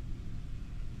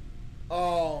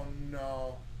 Oh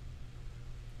no.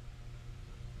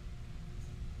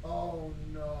 Oh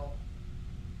no.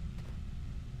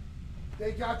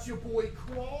 They got your boy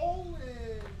crawling.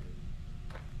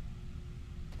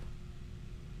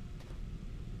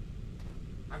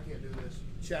 I can't do this.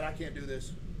 Chat, I can't do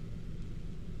this.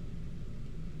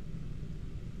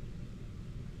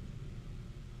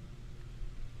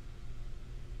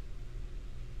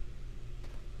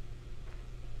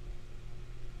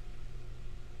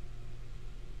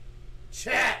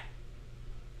 Chat!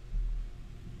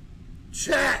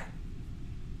 Chat!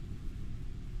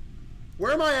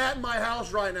 Where am I at in my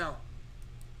house right now?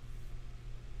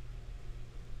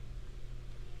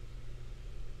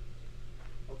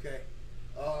 Okay.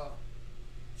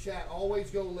 Chat, always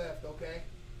go left, okay?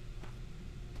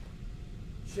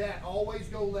 Chat, always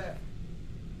go left.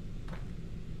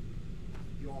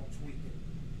 Yo, I'm tweaking.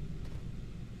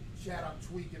 Chad, I'm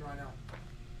tweaking right now.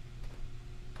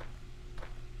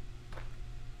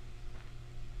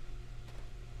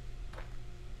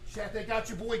 Chad, they got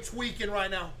your boy tweaking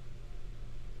right now.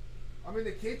 I'm in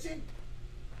the kitchen.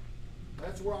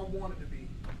 That's where I wanted to be.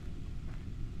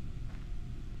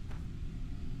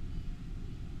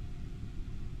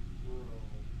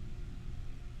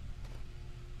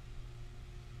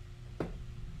 Bro.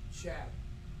 Chad.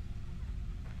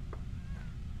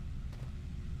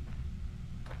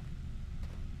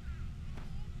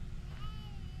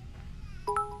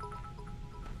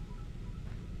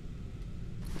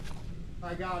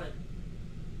 I got it.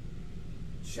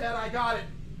 Chad, I got it.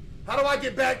 How do I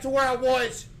get back to where I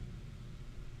was?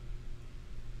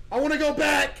 I want to go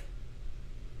back.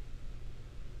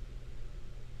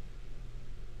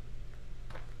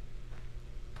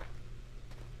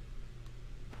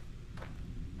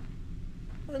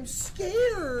 I'm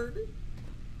scared.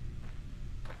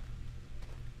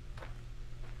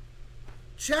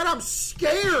 Chad, I'm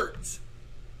scared.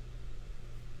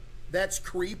 That's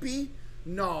creepy?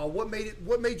 No, what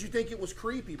made you think it was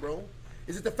creepy, bro?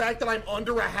 Is it the fact that I'm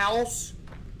under a house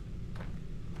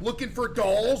looking for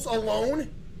dolls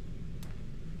alone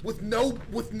with no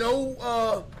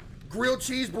grilled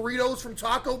cheese burritos from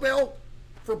Taco Bell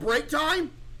for break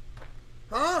time?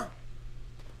 Huh?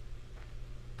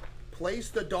 Place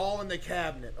the doll in the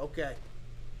cabinet. Okay.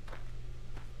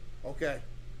 Okay.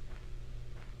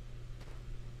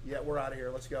 Yeah, we're out of here.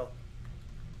 Let's go.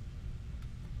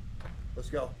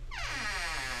 Let's go.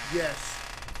 Yes.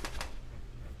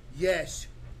 Yes.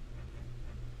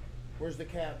 Where's the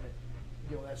cabinet?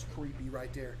 Yo, that's creepy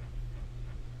right there.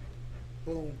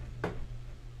 Boom.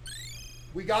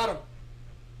 We got him.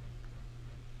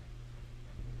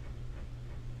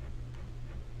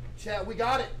 Chat, we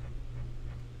got it.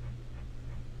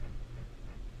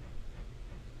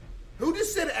 Who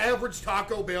just said average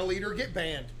Taco Bell eater get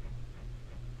banned?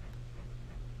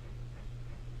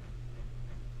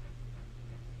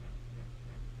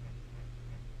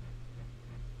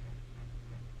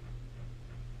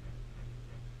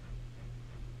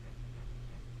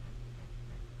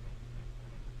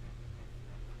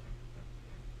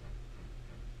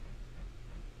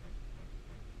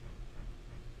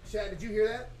 Chat, did you hear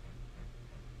that?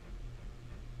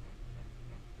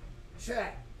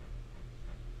 Chat.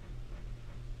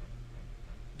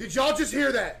 Did y'all just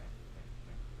hear that?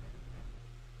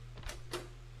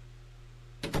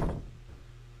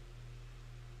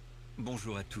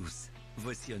 Bonjour à tous.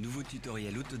 Voici un nouveau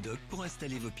tutoriel autodoc pour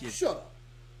installer vos pièces. Shut up.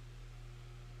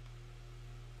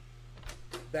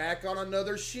 Back on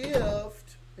another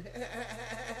shift.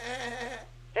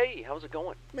 Hey, how's it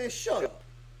going? Man, shut up.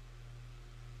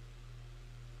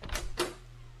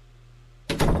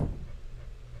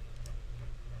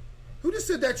 Who just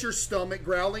said that's your stomach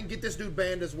growling? Get this dude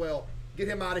banned as well. Get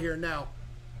him out of here now.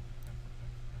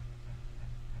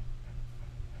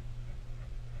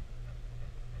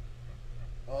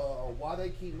 Why they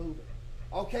keep moving?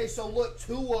 Okay, so look,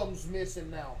 2 of them's missing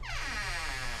now.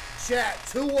 Chat,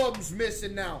 2 of them's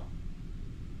missing now.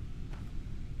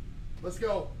 Let's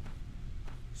go.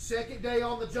 Second day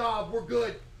on the job, we're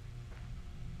good.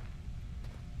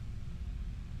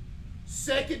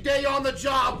 Second day on the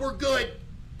job, we're good.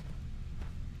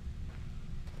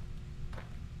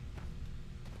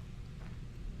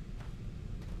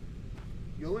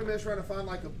 You only mess trying to find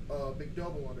like a big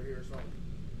double under here or something.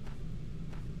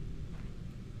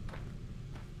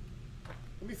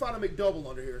 Let me find a McDouble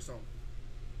under here or something.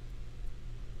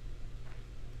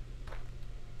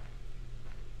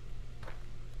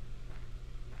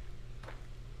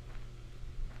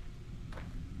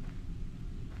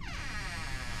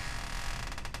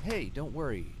 Hey, don't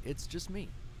worry. It's just me.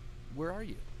 Where are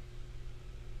you?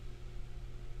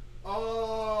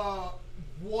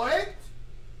 What?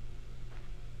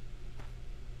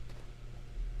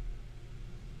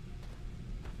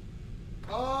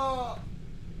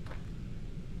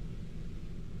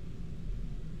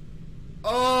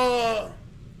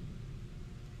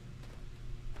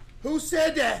 Who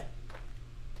said that?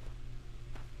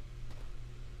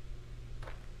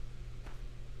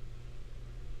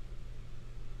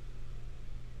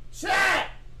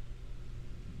 Chat!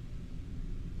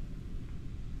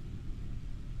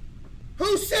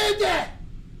 Who said that?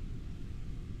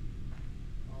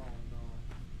 Oh no.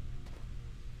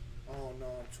 Oh no,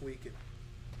 I'm tweaking.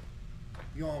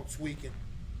 Yo, I'm tweaking.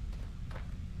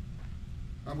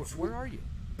 Where are you?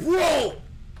 Bro!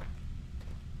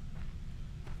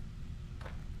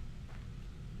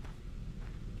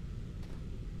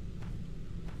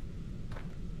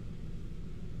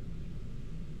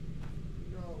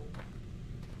 No.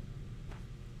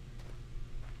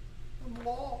 I'm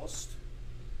lost. lost.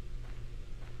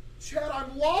 Chad,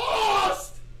 I'm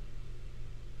lost!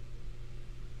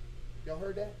 Y'all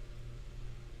heard that?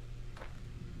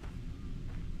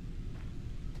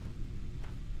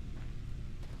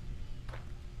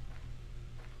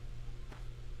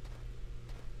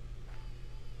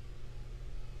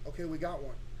 Okay, we got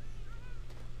one.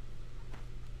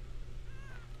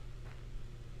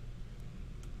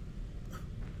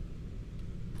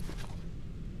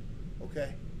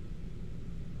 Okay.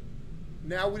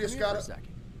 Now we just got a second.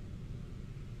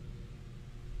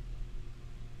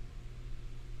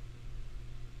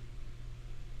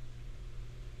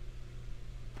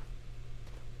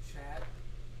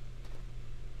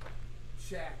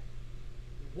 Chat.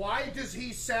 Why does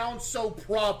he sound so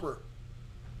proper?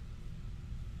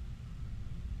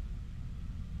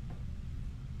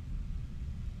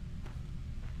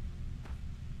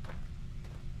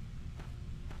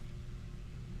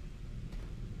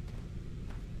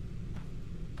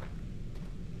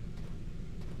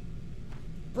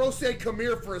 Bro said, come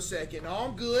here for a second. No,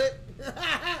 I'm good.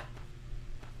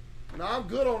 No, I'm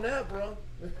good on that, bro.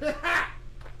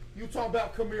 You talking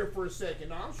about come here for a second.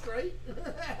 No, I'm straight.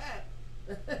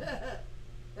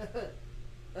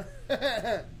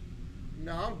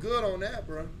 No, I'm good on that,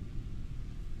 bro.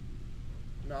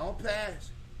 No, I'll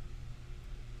pass.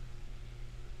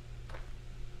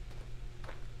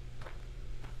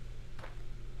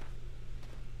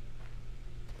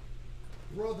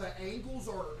 Bro, the angles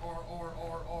are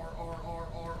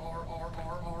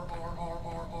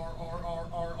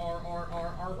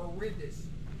horrendous.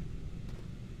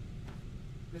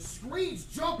 The screen's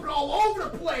jumping all over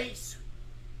the place.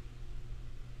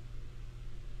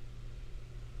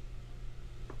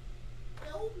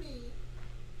 Help me.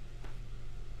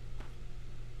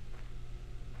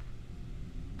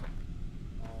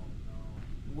 Oh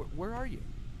no. Where are you?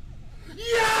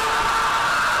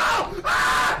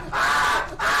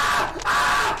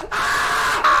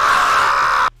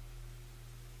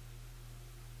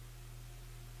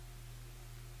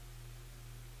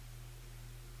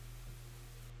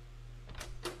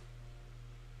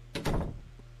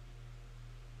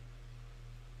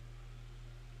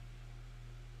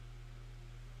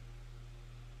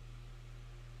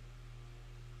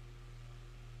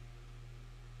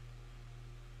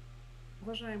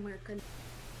 Уважаемые коллеги.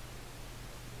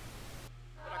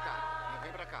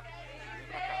 Vem pra cá.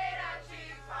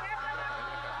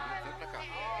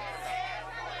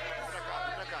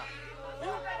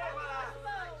 Viu?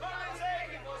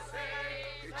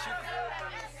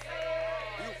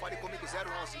 Fale comigo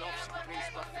 011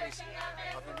 95343.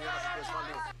 A primeira das vezes,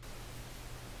 valeu.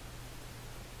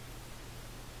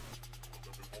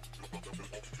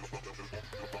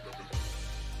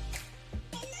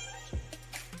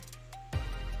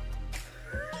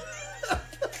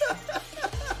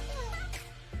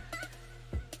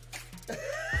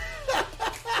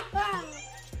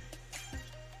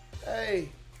 Hey.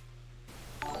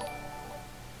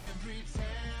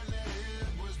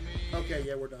 Okay,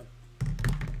 yeah, we're done.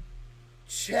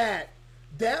 Chat.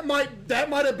 That might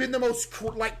have been the most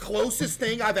closest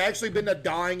thing I've actually been to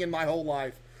dying in my whole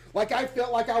life. Like I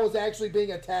felt like I was actually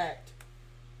being attacked.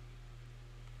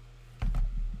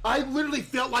 I literally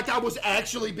felt like I was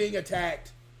actually being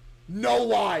attacked. No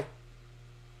lie.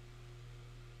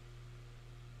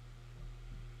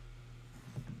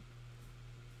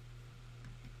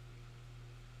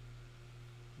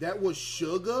 That was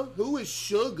Sugar? Who is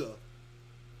Sugar?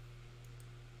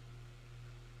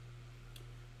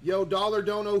 Yo, dollar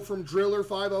dono from Driller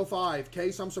 505.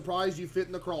 Case, I'm surprised you fit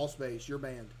in the crawl space. You're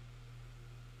banned.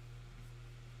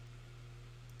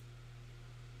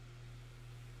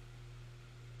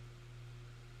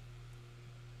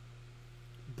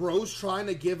 Bro's trying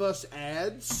to give us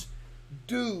ads?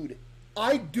 Dude,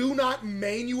 I do not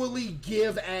manually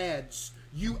give ads.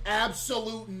 You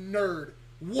absolute nerd.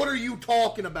 What are you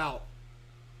talking about?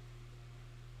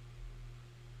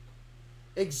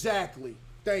 Exactly.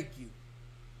 Thank you.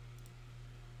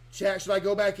 Chat, should I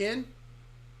go back in?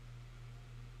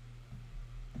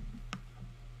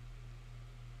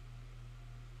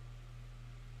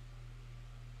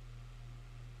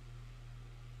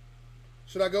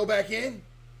 Should I go back in?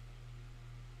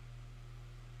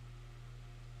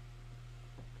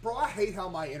 Bro, I hate how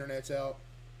my internet's out.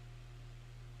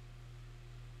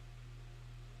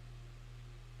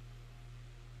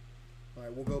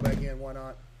 Alright, we'll go back in. Why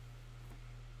not?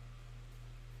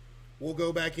 We'll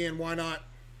go back in. Why not?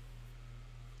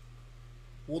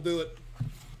 We'll do it.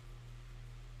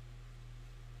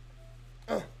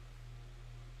 Alright,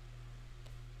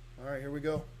 here we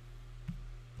go.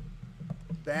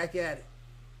 Back at it.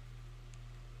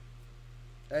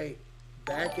 Hey,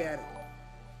 Back at it.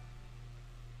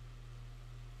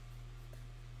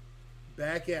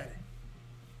 Back at it.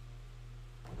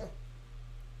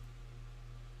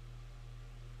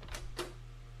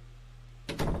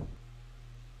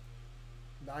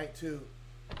 Night 2.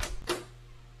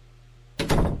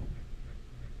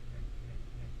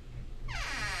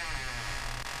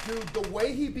 Dude, the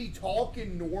way he be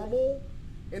talking normal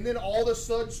and then all of a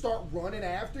sudden start running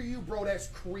after you, bro, that's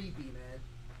creepy, man.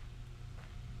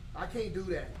 I can't do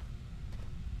that.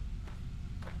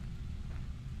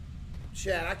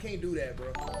 Chad, I can't do that,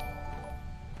 bro.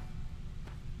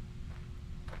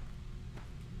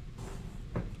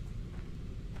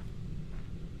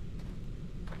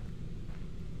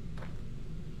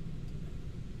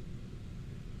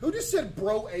 Who just said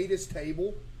bro ate his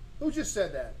table? Who just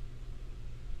said that?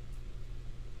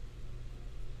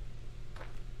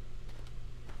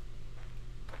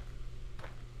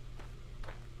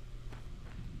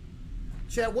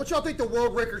 Chad, what y'all think the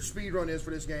world record speed run is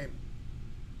for this game?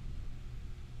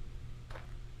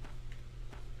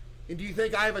 And do you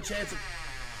think I have a chance of...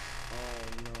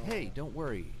 Oh, no. Hey, don't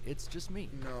worry. It's just me.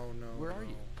 No. Where are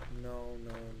you? No.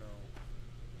 No,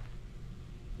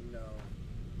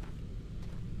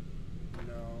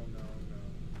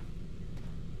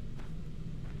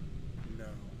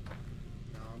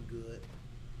 I'm good.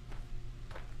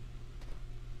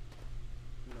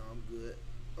 No, I'm good.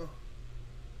 Ugh.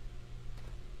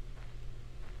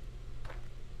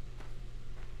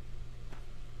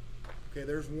 Okay,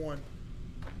 there's one.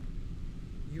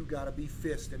 You gotta be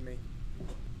fisting me.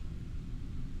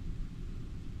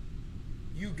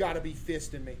 You gotta be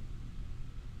fisting me.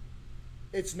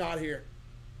 It's not here.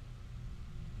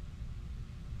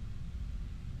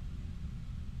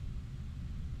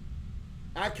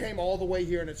 I came all the way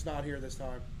here and it's not here this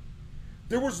time.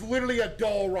 There was literally a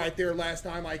doll right there last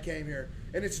time I came here.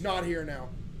 And it's not here now.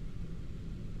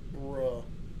 Bruh.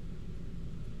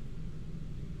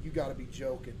 You gotta be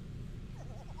joking.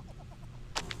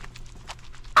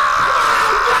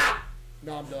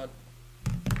 No, I'm done.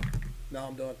 No,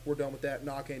 I'm done. We're done with that.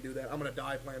 No, I can't do that. I'm gonna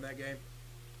die playing that game.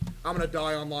 I'm gonna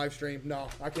die on live stream. No,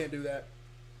 I can't do that.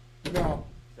 No.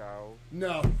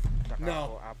 No.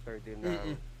 No.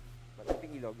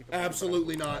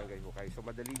 Absolutely not.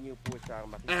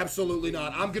 Absolutely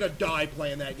not. I'm gonna die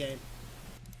playing that game.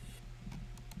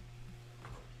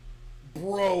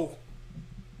 Bro.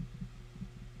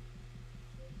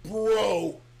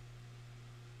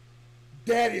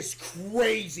 That is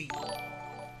crazy.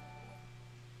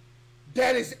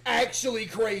 That is actually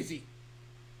crazy.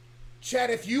 Chad,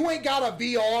 if you ain't got a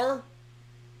VR,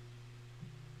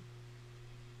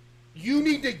 you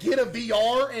need to get a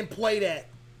VR and play that.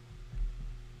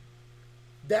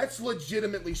 That's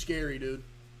legitimately scary, dude.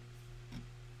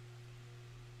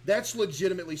 That's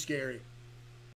legitimately scary.